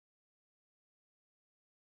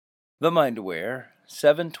The Mind Aware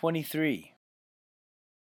 723.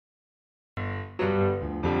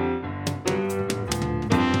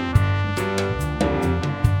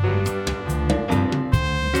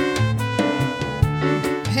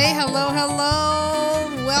 Hey, hello.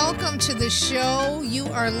 Welcome to the show. You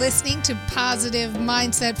are listening to Positive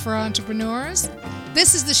Mindset for Entrepreneurs.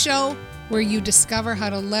 This is the show where you discover how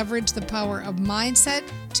to leverage the power of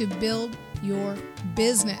mindset to build your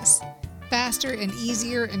business faster and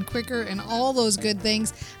easier and quicker and all those good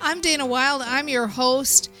things. I'm Dana Wilde. I'm your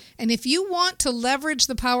host. And if you want to leverage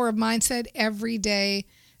the power of mindset every day,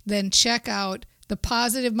 then check out the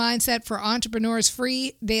Positive Mindset for Entrepreneurs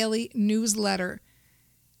free daily newsletter.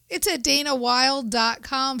 It's at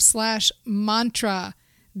danawilde.com/mantra.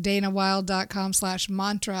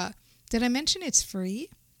 danawilde.com/mantra. Did I mention it's free?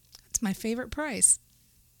 That's my favorite price.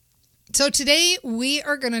 So today we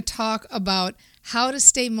are going to talk about how to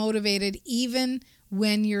stay motivated even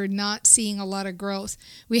when you're not seeing a lot of growth.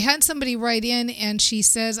 We had somebody write in and she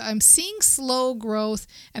says, I'm seeing slow growth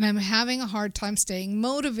and I'm having a hard time staying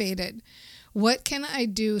motivated. What can I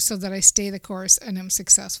do so that I stay the course and am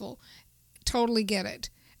successful? Totally get it.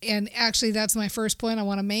 And actually, that's my first point I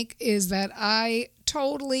want to make is that I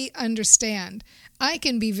totally understand. I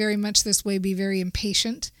can be very much this way, be very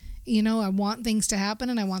impatient. You know, I want things to happen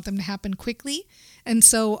and I want them to happen quickly. And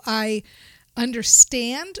so I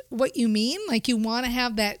understand what you mean. Like you want to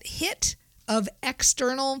have that hit of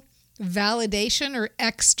external validation or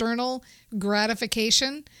external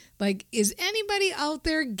gratification. Like, is anybody out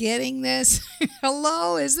there getting this?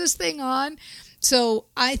 Hello, is this thing on? So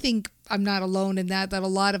I think I'm not alone in that a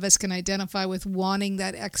lot of us can identify with wanting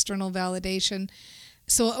that external validation.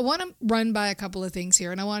 So I want to run by a couple of things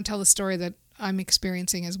here, and I want to tell the story that I'm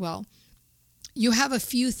experiencing as well. You have a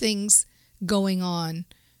few things going on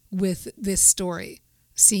with this story,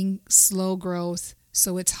 seeing slow growth,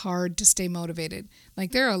 so it's hard to stay motivated.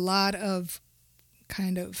 Like there are a lot of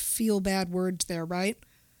kind of feel bad words there, right?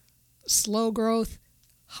 Slow growth,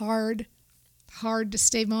 hard to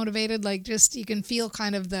stay motivated. Like just, you can feel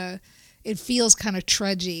kind of it feels kind of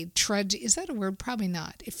trudgy. Is that a word? Probably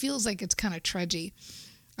not. It feels like it's kind of trudgy.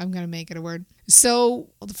 I'm going to make it a word. So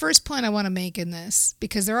the first point I want to make in this,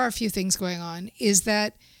 because there are a few things going on, is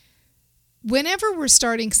that whenever we're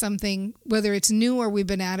starting something, whether it's new or we've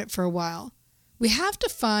been at it for a while, we have to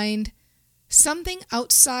find something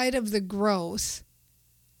outside of the growth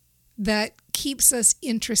that keeps us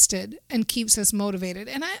interested and keeps us motivated.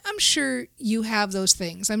 And I'm sure you have those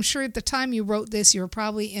things. I'm sure at the time you wrote this, you were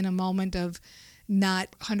probably in a moment of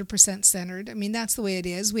not 100% centered. I mean, that's the way it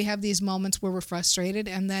is. We have these moments where we're frustrated,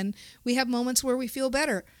 and then we have moments where we feel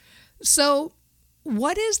better. So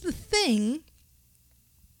what is the thing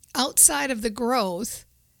outside of the growth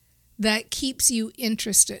that keeps you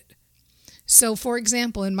interested? So, for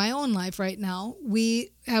example, in my own life right now,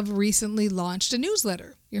 we have recently launched a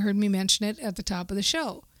newsletter. You heard me mention it at the top of the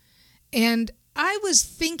show. And I was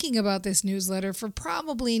thinking about this newsletter for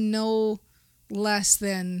probably no less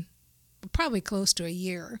than, probably close to a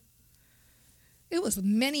year. It was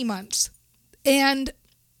many months. And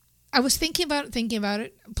I was thinking about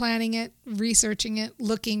it, planning it, researching it,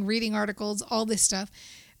 reading articles, all this stuff,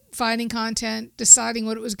 finding content, deciding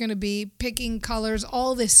what it was going to be, picking colors,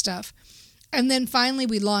 all this stuff. And then finally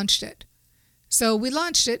we launched it. So we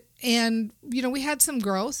launched it and, we had some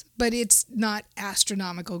growth, but it's not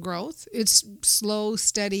astronomical growth. It's slow,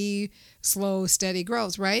 steady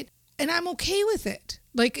growth, right? And I'm okay with it.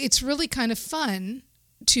 Like, it's really kind of fun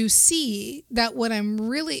to see that what I'm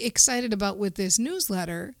really excited about with this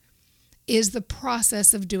newsletter is the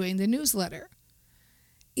process of doing the newsletter.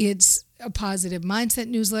 It's a positive mindset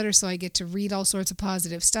newsletter, so I get to read all sorts of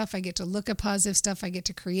positive stuff. I get to look at positive stuff. I get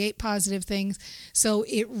to create positive things. So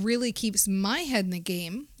it really keeps my head in the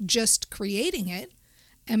game, just creating it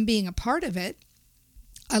and being a part of it.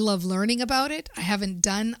 I love learning about it. I haven't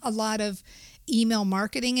done a lot of email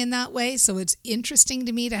marketing in that way, so it's interesting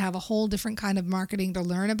to me to have a whole different kind of marketing to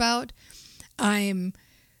learn about. I'm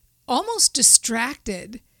almost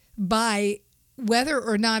distracted by whether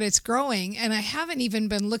or not it's growing, and I haven't even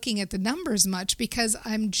been looking at the numbers much because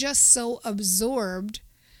I'm just so absorbed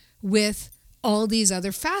with all these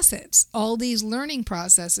other facets, all these learning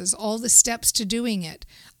processes, all the steps to doing it,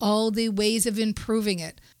 all the ways of improving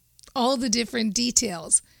it, all the different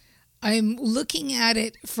details. I'm looking at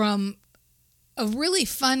it from a really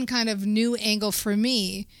fun kind of new angle for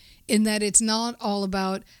me in that it's not all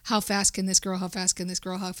about how fast can this grow, how fast can this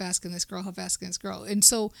grow, how fast can this grow, how fast can this grow. And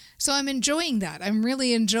so I'm enjoying that. I'm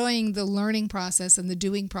really enjoying the learning process and the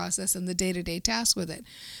doing process and the day-to-day tasks with it.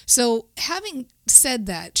 So having said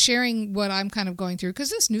that, sharing what I'm kind of going through, because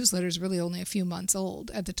this newsletter is really only a few months old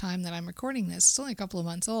at the time that I'm recording this. It's only a couple of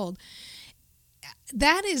months old.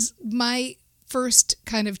 That is my first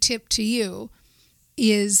kind of tip to you,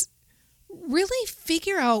 is really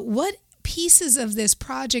figure out what pieces of this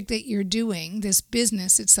project that you're doing, this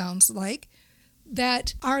business, it sounds like,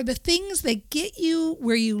 that are the things that get you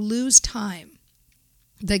where you lose time,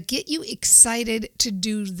 that get you excited to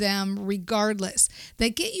do them regardless,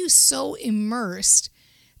 that get you so immersed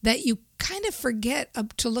that you kind of forget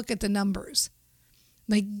to look at the numbers.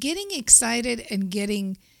 Like getting excited and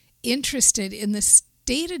getting interested in the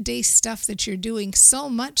day-to-day stuff that you're doing, so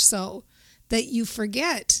much so that you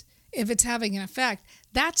forget if it's having an effect.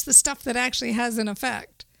 That's the stuff that actually has an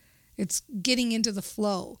effect. It's getting into the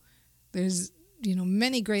flow. There's,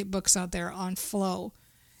 many great books out there on flow.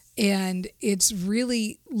 And it's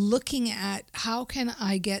really looking at how can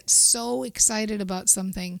I get so excited about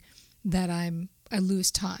something that I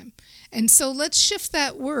lose time. And so let's shift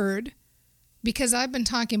that word, because I've been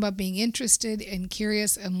talking about being interested and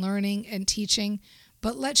curious and learning and teaching,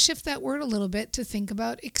 but let's shift that word a little bit to think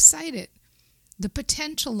about excited, the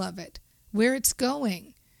potential of it, where it's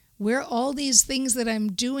going, where all these things that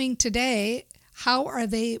I'm doing today, how are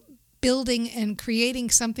they building and creating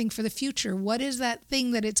something for the future? What is that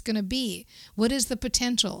thing that it's going to be? What is the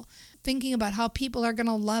potential? Thinking about how people are going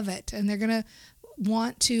to love it and they're going to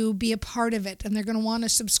want to be a part of it and they're going to want to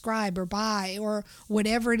subscribe or buy or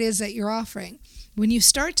whatever it is that you're offering. When you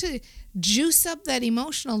start to juice up that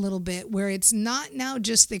emotion a little bit, where it's not now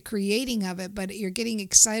just the creating of it, but you're getting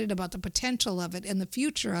excited about the potential of it and the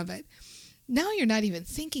future of it, now you're not even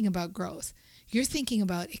thinking about growth. You're thinking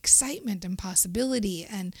about excitement and possibility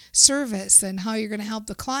and service and how you're going to help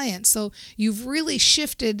the client. So you've really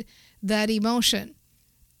shifted that emotion.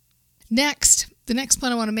 Next, the next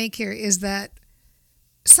point I want to make here is that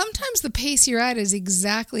sometimes the pace you're at is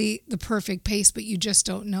exactly the perfect pace, but you just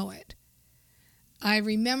don't know it. I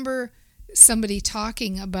remember somebody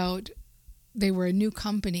talking about they were a new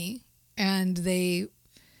company and they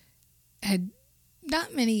had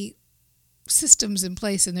not many systems in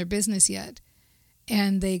place in their business yet,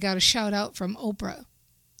 and they got a shout out from Oprah.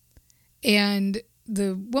 And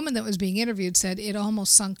the woman that was being interviewed said it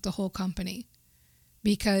almost sunk the whole company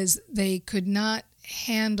because they could not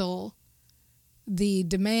handle the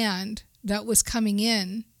demand that was coming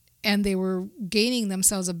in, and they were gaining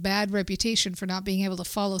themselves a bad reputation for not being able to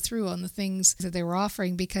follow through on the things that they were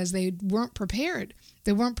offering because they weren't prepared.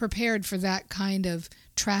 They weren't prepared for that kind of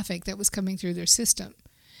traffic that was coming through their system.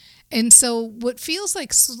 And so what feels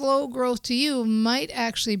like slow growth to you might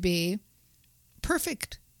actually be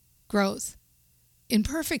perfect growth in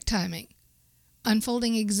perfect timing,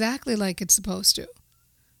 unfolding exactly like it's supposed to.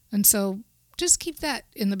 And so just keep that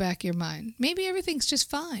in the back of your mind. Maybe everything's just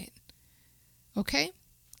fine. Okay?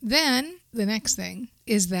 Then the next thing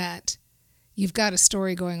is that you've got a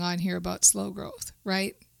story going on here about slow growth,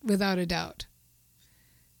 right? Without a doubt.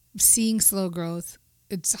 Seeing slow growth,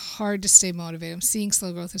 it's hard to stay motivated. I'm seeing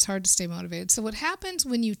slow growth, it's hard to stay motivated. So what happens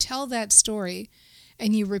when you tell that story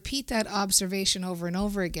and you repeat that observation over and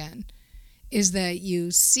over again is that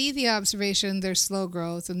you see the observation, there's slow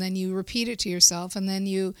growth, and then you repeat it to yourself, and then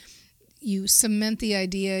you cement the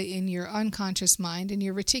idea in your unconscious mind, and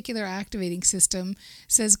your reticular activating system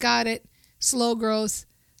says, got it, slow growth,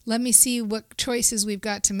 let me see what choices we've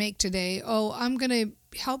got to make today. Oh, I'm going to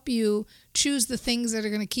help you choose the things that are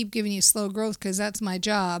going to keep giving you slow growth because that's my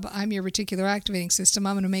job. I'm your reticular activating system.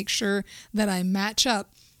 I'm going to make sure that I match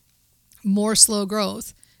up more slow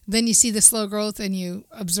growth. Then you see the slow growth and you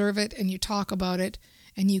observe it and you talk about it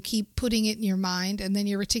and you keep putting it in your mind, and then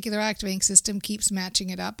your reticular activating system keeps matching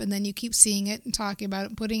it up, and then you keep seeing it and talking about it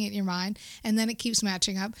and putting it in your mind, and then it keeps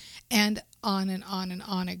matching up, and on and on and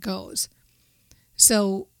on it goes.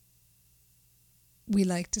 So we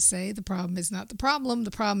like to say the problem is not the problem.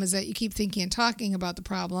 The problem is that you keep thinking and talking about the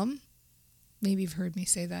problem. Maybe you've heard me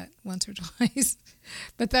say that once or twice,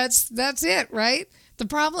 but that's it, right? The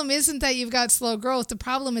problem isn't that you've got slow growth. The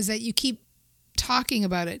problem is that you keep talking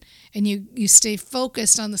about it and you stay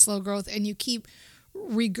focused on the slow growth and you keep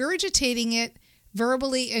regurgitating it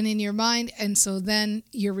verbally and in your mind. And so then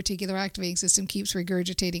your reticular activating system keeps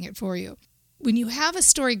regurgitating it for you. When you have a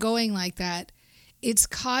story going like that, it's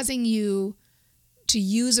causing you to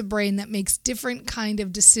use a brain that makes different kind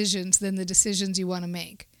of decisions than the decisions you want to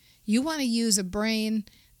make. You want to use a brain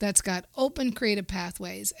that's got open creative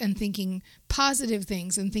pathways and thinking positive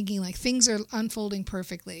things and thinking like things are unfolding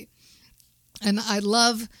perfectly. And I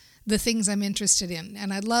love the things I'm interested in.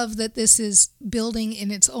 And I love that this is building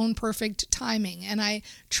in its own perfect timing. And I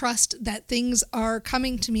trust that things are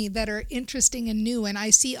coming to me that are interesting and new. And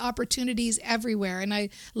I see opportunities everywhere. And I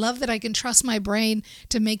love that I can trust my brain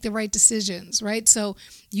to make the right decisions, right? So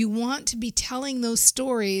you want to be telling those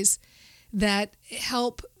stories that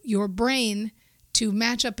help your brain to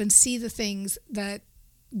match up and see the things that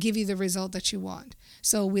give you the result that you want.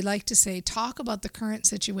 So we like to say, talk about the current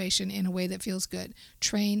situation in a way that feels good.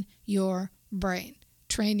 Train your brain.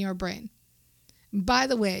 Train your brain. By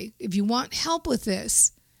the way, if you want help with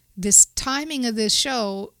this timing of this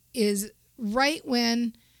show is right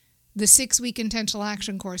when the 6-week intentional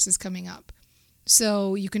action course is coming up.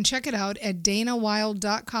 So you can check it out at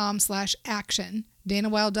danawilde.com/action.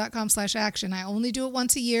 danawilde.com/action. I only do it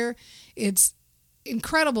once a year. It's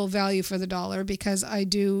incredible value for the dollar because I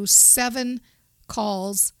do 7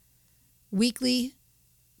 calls, weekly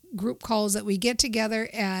group calls that we get together,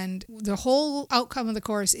 and the whole outcome of the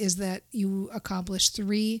course is that you accomplish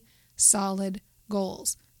 3 solid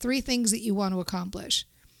goals, 3 things that you want to accomplish.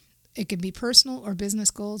 It can be personal or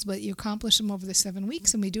business goals, but you accomplish them over the 7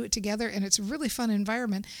 weeks, and we do it together, and it's a really fun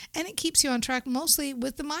environment, and it keeps you on track mostly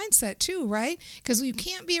with the mindset too, right? Because you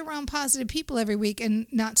can't be around positive people every week and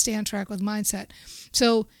not stay on track with mindset.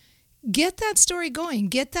 So get that story going.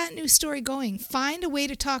 Get that new story going. Find a way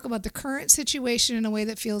to talk about the current situation in a way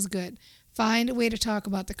that feels good. Find a way to talk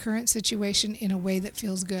about the current situation in a way that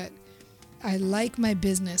feels good. I like my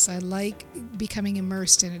business. I like becoming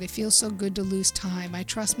immersed in it. It feels so good to lose time. I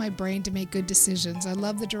trust my brain to make good decisions. I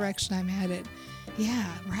love the direction I'm headed.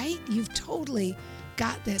 Yeah, right? You've totally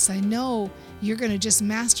got this. I know you're going to just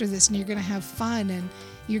master this and you're going to have fun and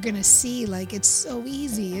you're going to see like it's so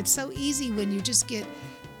easy. It's so easy when you just get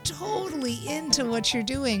totally into what you're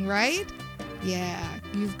doing, right? Yeah,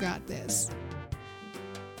 you've got this.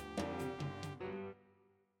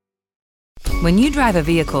 When you drive a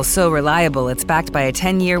vehicle so reliable it's backed by a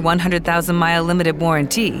 10-year, 100,000-mile limited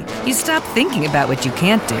warranty, you stop thinking about what you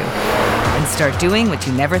can't do and start doing what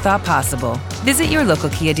you never thought possible. Visit your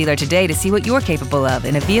local Kia dealer today to see what you're capable of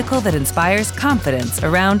in a vehicle that inspires confidence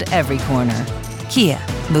around every corner. Kia,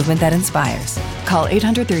 movement that inspires. Call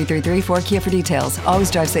 800-333-4KIA for details.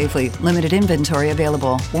 Always drive safely. Limited inventory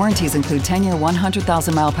available. Warranties include 10-year,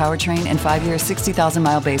 100,000-mile powertrain and 5-year,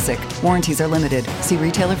 60,000-mile basic. Warranties are limited. See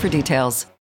retailer for details.